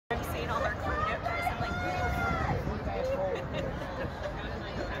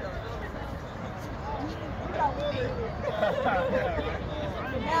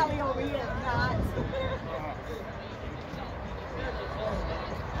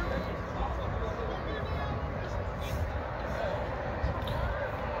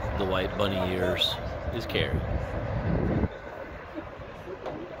the white bunny ears is Carrie.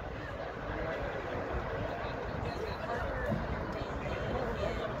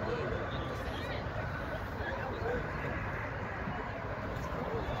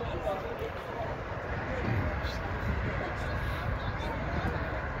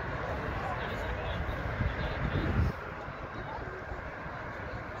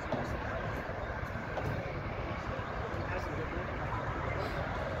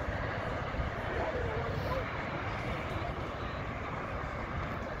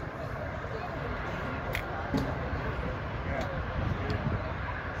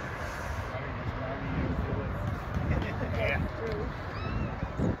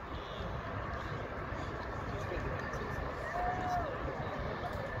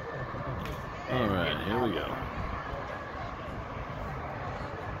 All right, here we go.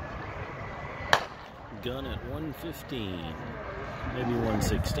 Gun at 115, maybe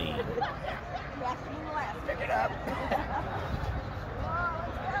 116. Pick it up.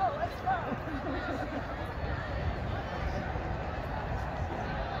 Let's go.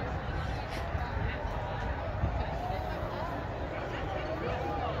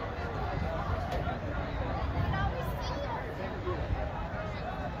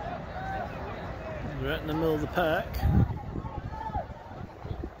 Right in the middle of the pack.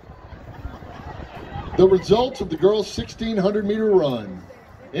 The results of the girls' 1600 meter run.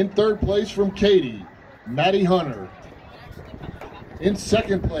 In third place from Katie, Maddie Hunter. In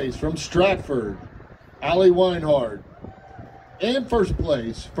second place from Stratford, Allie Weinhardt. And first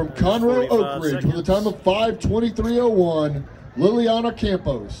place from Conroe Oak Ridge with a time of 5:23:01, Liliana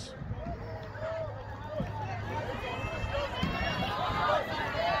Campos.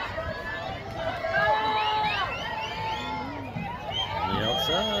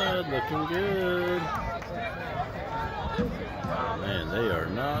 Looking good. Man, they are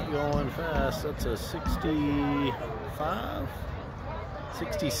not going fast. That's a 65,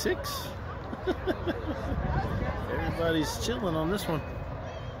 66. Everybody's chilling on this one.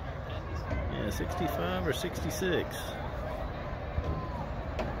 Yeah, 65 or 66.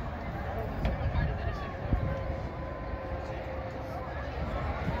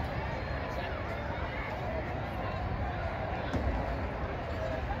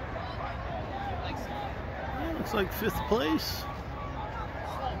 Looks like 5th place.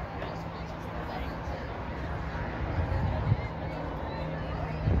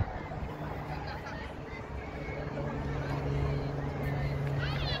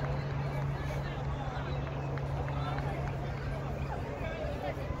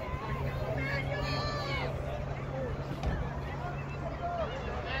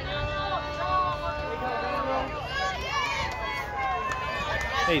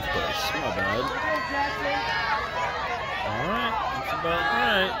 Eighth place, my bad. All right, that's about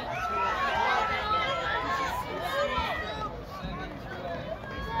right.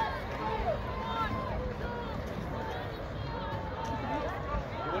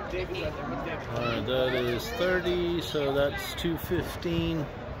 All right, that is 30, so that's 215.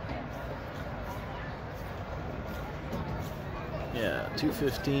 Yeah,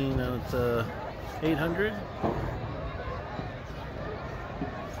 215 at 800.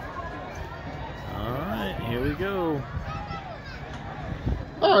 Here we go.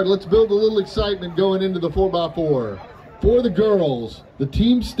 All right, let's build a little excitement going into the 4x4. For the girls, the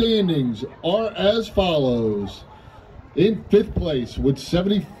team standings are as follows. In 5th place with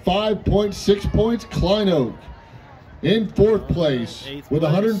 75.6 points, Klein Oak. In 4th place with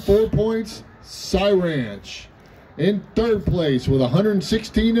 104 points, Cy Ranch. In 3rd place with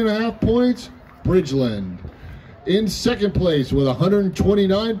 116.5 points, Bridgeland. In 2nd place with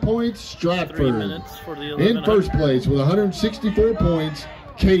 129 points, Stratford. 3 minutes for the 1100. In 1st place with 164 points,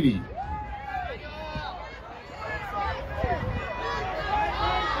 Katie.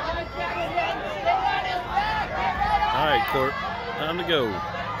 All right, Court, time to go.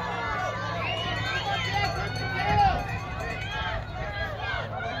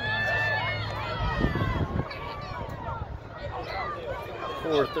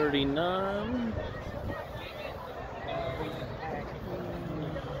 $439.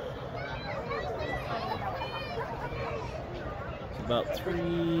 About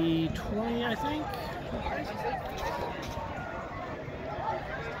 320, I think.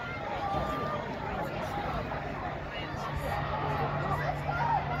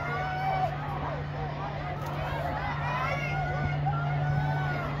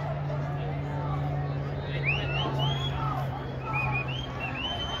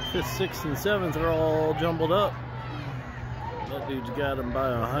 Fifth, 6th, and 7th are all jumbled up. That dude's got him by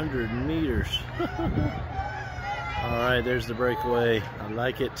 100 meters. All right, there's the breakaway. I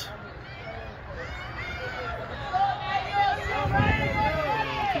like it. 1,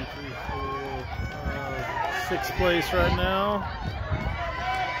 2, 3, 4, 6th place right now.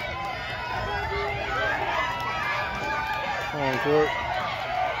 Come on, Court.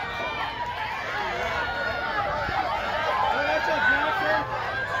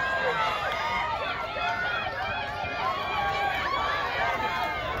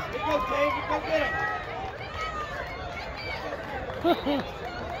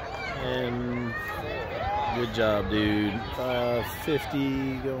 And good job, dude.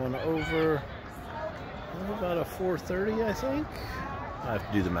 550 going over. About a 430, I think. I have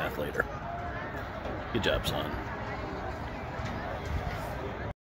to do the math later. Good job, son.